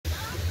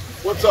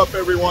What's up,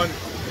 everyone?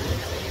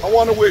 I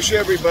want to wish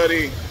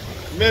everybody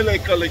Mele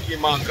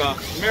Kalikimaka,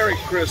 Merry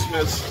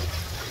Christmas,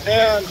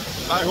 and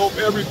I hope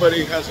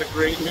everybody has a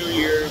great New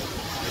Year.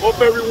 Hope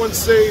everyone's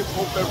safe,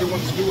 hope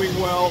everyone's doing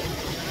well.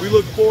 We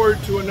look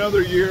forward to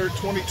another year,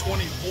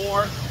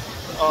 2024.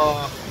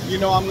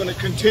 I'm going to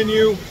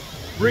continue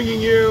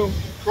bringing you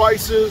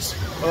prices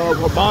of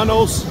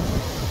Habanos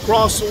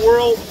across the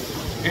world,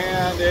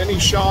 and any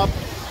shop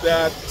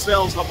that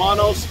sells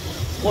Habanos,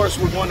 of course,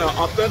 we're going to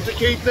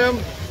authenticate them,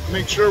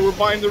 make sure we're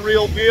buying the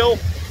real deal,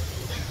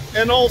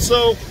 and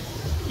also,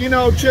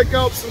 check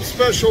out some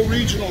special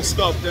regional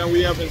stuff that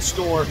we have in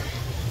store.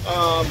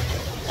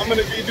 I'm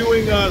going to be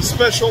doing a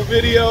special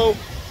video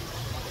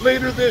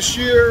later this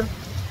year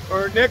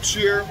or next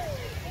year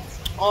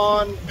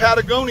on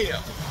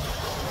Patagonia.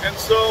 And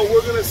so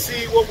we're going to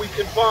see what we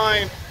can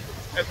find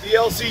at the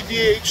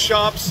LCDH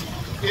shops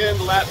in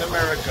Latin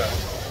America.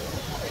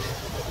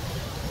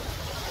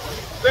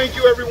 Thank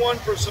you everyone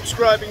for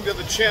subscribing to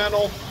the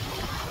channel.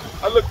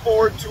 I look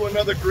forward to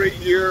another great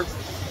year.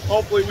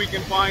 Hopefully we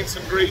can find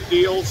some great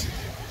deals.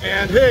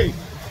 And hey,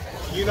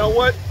 you know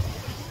what?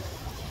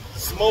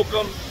 Smoke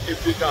them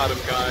if you got them,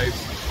 guys.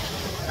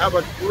 Have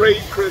a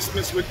great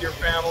Christmas with your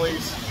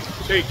families.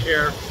 Take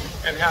care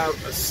and have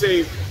a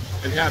safe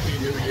and happy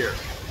New Year.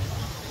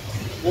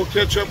 We'll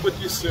catch up with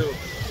you soon.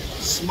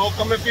 Smoke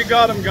them if you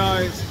got them,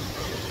 guys.